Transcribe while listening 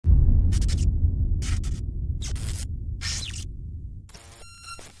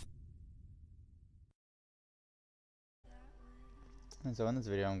And so in this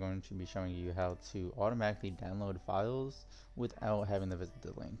video I'm going to be showing you how to automatically download files without having to visit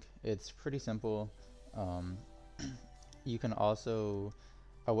the link. It's pretty simple. You can also,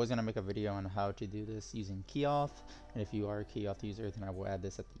 I was going to make a video on how to do this using KeyAuth, and if you are a KeyAuth user then I will add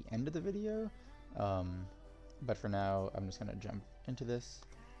this at the end of the video. But for now I'm just going to jump into this.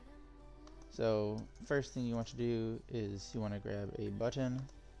 So first thing you want to do is you want to grab a button.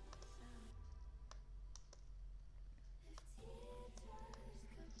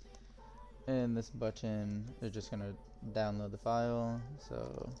 And this button is just going to download the file.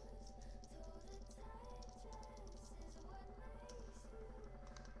 So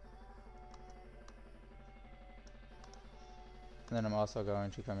and then I'm also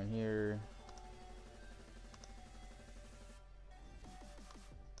going to come in here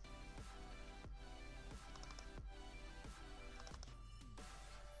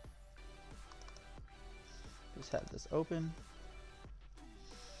just have this open.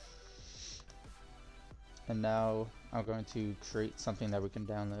 And now I'm going to create something that we can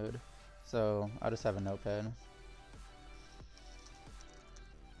download. So I'll just have a notepad.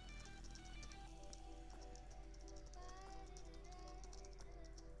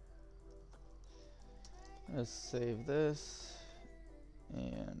 Let's save this,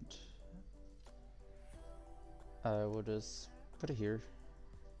 and I will just put it here.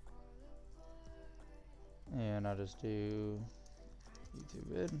 And I'll just do YouTube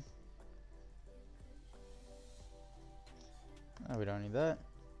vid. We don't need that.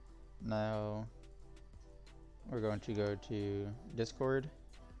 Now we're going to go to Discord,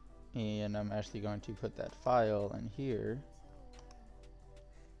 and I'm actually going to put that file in here.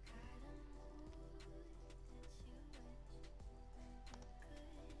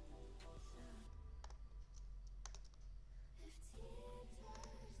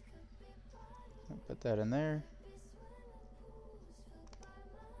 I'll put that in there.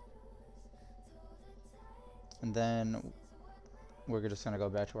 And then we're just going to go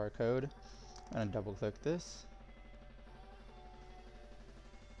back to our code and double click this.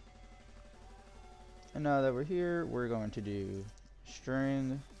 And now that we're here, we're going to do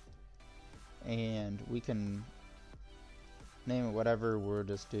string, and we can name it whatever. We'll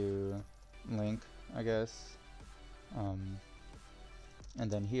just do link, I guess. And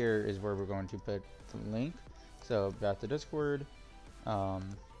then here is where we're going to put the link. So back to Discord,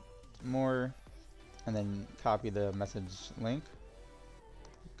 more, and then copy the message link,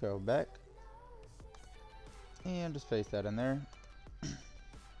 go back, and just paste that in there.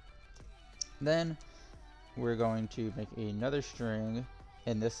 Then we're going to make another string,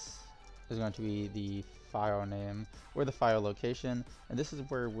 and this is going to be the file name or the file location, and this is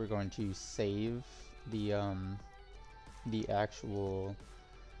where we're going to save the actual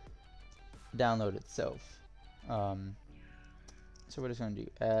download itself. So we're just going to do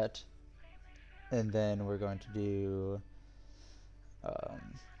 @ and then we're going to do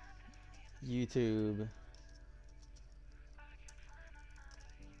YouTube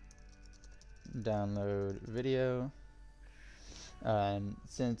download video, and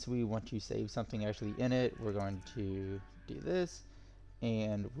since we want to save something actually in it, we're going to do this,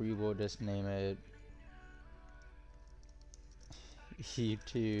 and we will just name it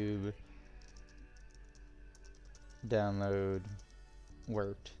YouTube download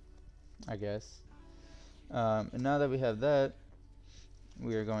worked, I guess. And now that we have that,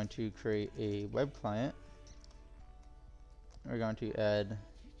 we are going to create a web client. We're going to add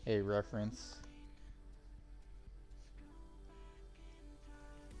a reference.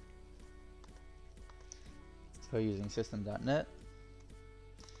 So using system.net.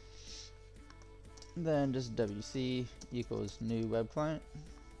 Then just wc equals new web client.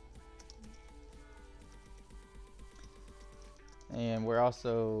 And we're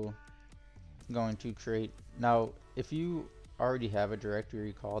also going to create, now if you already have a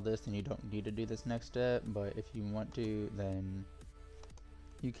directory called this, then you don't need to do this next step, but if you want to, then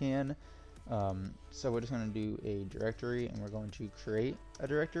you can. So we're just going to do a directory, and we're going to create a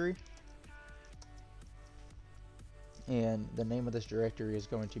directory, and the name of this directory is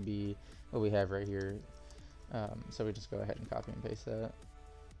going to be what we have right here. So we just go ahead and copy and paste that.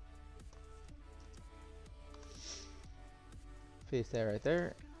 Paste that right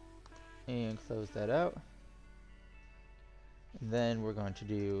there and close that out. And then we're going to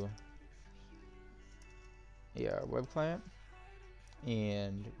do our web client,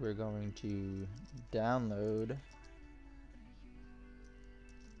 and we're going to download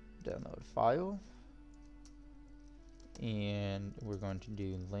file, and we're going to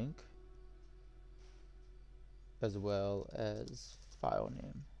do link as well as file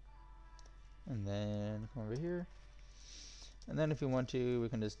name. And then come over here, And then if you want to, we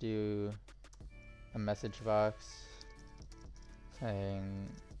can just do a message box saying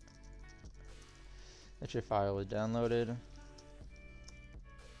that your file was downloaded.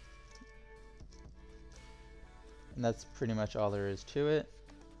 And that's pretty much all there is to it.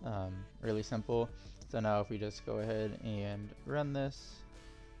 Really simple. So now if we just go ahead and run this,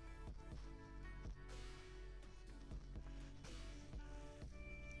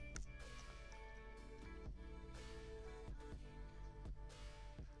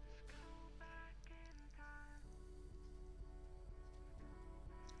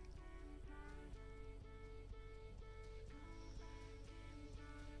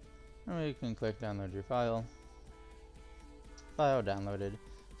 and we can click download your file. File downloaded.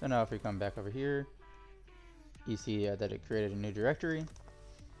 So now if we come back over here, you see that it created a new directory,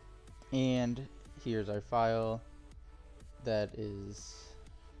 and here's our file that is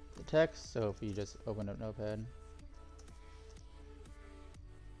the text. So if you just open up Notepad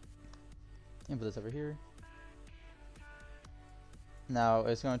and put this over here, now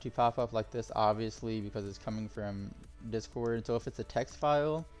it's going to pop up like this, obviously, because it's coming from Discord. So if it's a text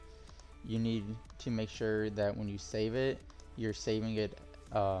file, you need to make sure that when you save it, you're saving it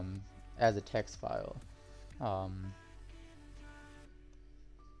as a text file.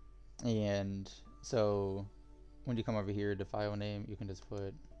 And so when you come over here to file name, you can just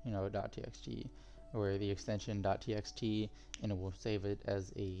put, you know, .txt or the extension .txt, and it will save it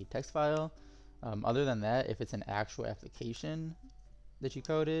as a text file. Other than that, if it's an actual application that you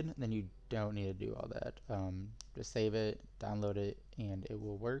coded, then you don't need to do all that. Just save it, download it, and it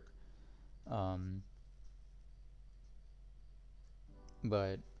will work.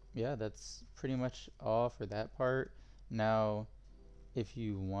 But yeah, that's pretty much all for that part. Now, if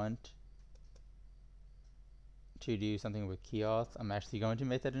you want to do something with KeyAuth, I'm actually going to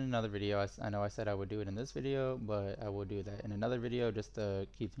make that in another video. I know I said I would do it in this video, but I will do that in another video just to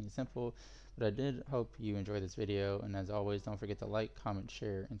keep things simple. But I did hope you enjoyed this video, and as always, don't forget to like, comment,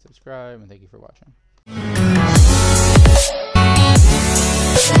 share, and subscribe, and thank you for watching.